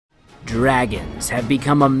Dragons have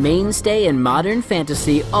become a mainstay in modern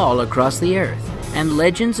fantasy all across the earth, and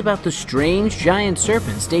legends about the strange giant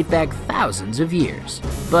serpents date back thousands of years.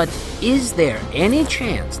 But is there any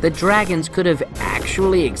chance that dragons could have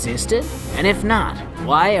actually existed? And if not,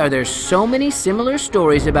 why are there so many similar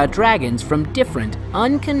stories about dragons from different,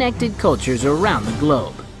 unconnected cultures around the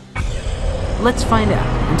globe? Let's find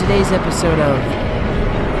out in today's episode of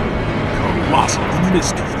Colossal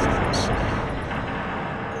Mysteries.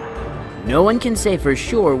 No one can say for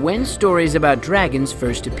sure when stories about dragons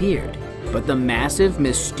first appeared, but the massive,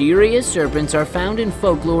 mysterious serpents are found in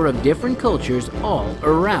folklore of different cultures all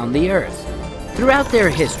around the earth. Throughout their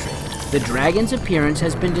history, the dragon's appearance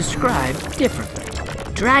has been described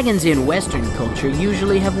differently. Dragons in Western culture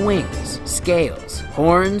usually have wings, scales,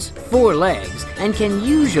 horns, 4 legs, and can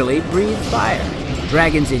usually breathe fire.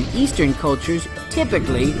 Dragons in Eastern cultures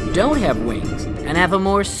typically don't have wings and have a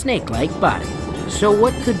more snake-like body. So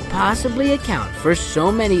what could possibly account for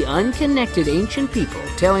so many unconnected ancient people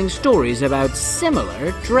telling stories about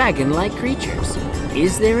similar dragon-like creatures?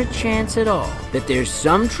 Is there a chance at all that there's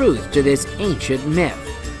some truth to this ancient myth?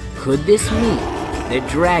 Could this mean that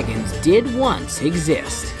dragons did once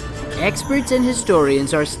exist? Experts and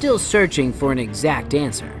historians are still searching for an exact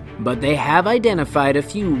answer, but they have identified a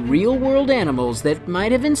few real-world animals that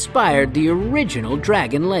might have inspired the original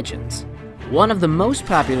dragon legends. One of the most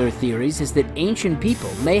popular theories is that ancient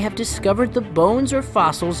people may have discovered the bones or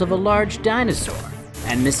fossils of a large dinosaur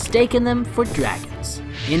and mistaken them for dragons.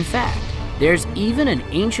 In fact, there's even an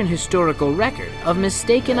ancient historical record of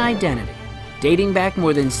mistaken identity, dating back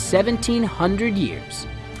more than 1,700 years.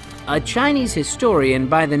 A Chinese historian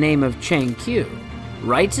by the name of Cheng Qiu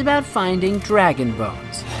writes about finding dragon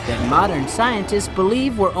bones that modern scientists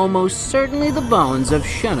believe were almost certainly the bones of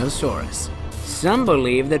Shunnosaurus. Some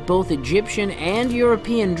believe that both Egyptian and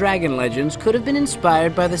European dragon legends could have been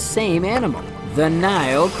inspired by the same animal, the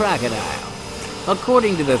Nile crocodile.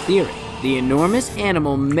 According to the theory, the enormous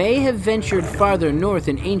animal may have ventured farther north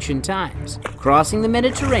in ancient times, crossing the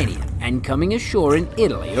Mediterranean and coming ashore in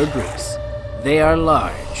Italy or Greece. They are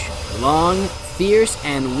large, long, fierce,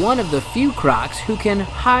 and one of the few crocs who can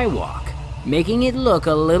high walk, making it look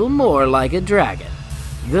a little more like a dragon.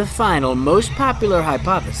 The final, most popular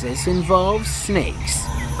hypothesis involves snakes.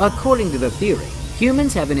 According to the theory,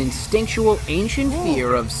 humans have an instinctual ancient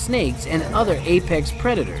fear of snakes and other apex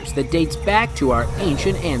predators that dates back to our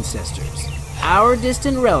ancient ancestors. Our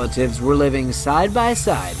distant relatives were living side by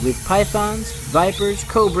side with pythons, vipers,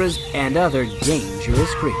 cobras, and other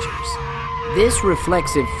dangerous creatures. This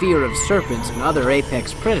reflexive fear of serpents and other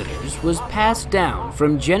apex predators was passed down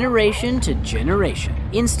from generation to generation,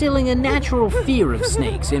 instilling a natural fear of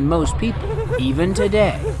snakes in most people, even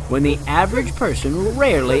today, when the average person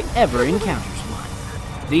rarely ever encounters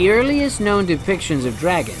one. The earliest known depictions of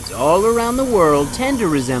dragons all around the world tend to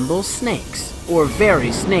resemble snakes, or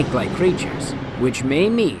very snake-like creatures, which may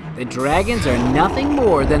mean that dragons are nothing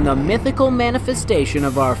more than the mythical manifestation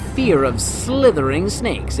of our fear of slithering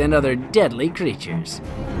snakes and other deadly creatures.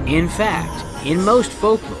 In fact, in most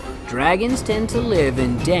folklore, dragons tend to live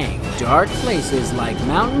in dank, dark places like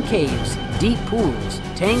mountain caves, deep pools,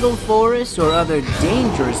 tangled forests, or other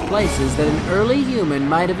dangerous places that an early human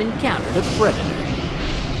might have encountered a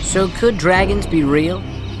predator. So could dragons be real?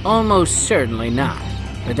 Almost certainly not.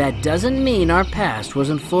 But that doesn't mean our past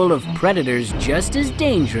wasn't full of predators just as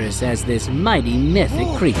dangerous as this mighty mythic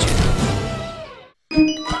creature.